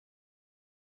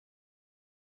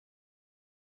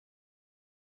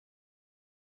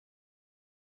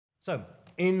So,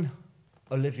 in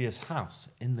Olivia's house,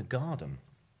 in the garden,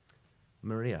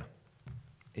 Maria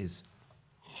is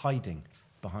hiding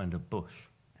behind a bush.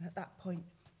 And at that point,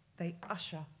 they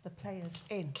usher the players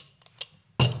in.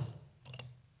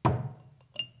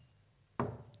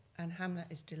 And Hamlet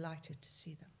is delighted to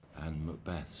see them. And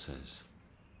Macbeth says,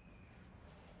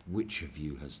 "Which of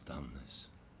you has done this?"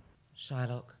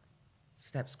 Shylock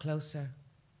steps closer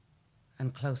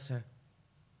and closer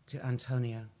to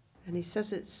Antonio. And he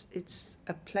says it's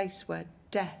a place where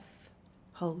death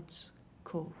holds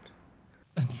court.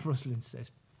 And Rosalind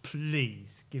says,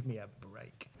 "Please, give me a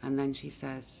break." And then she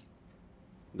says,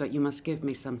 "But you must give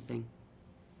me something.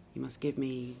 You must give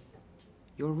me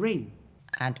your ring."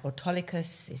 And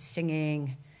Autolycus is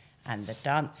singing, and the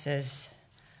dancers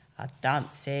are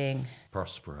dancing.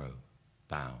 Prospero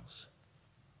bows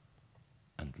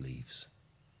and leaves.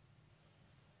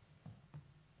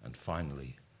 And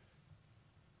finally,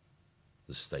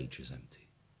 the stage is empty.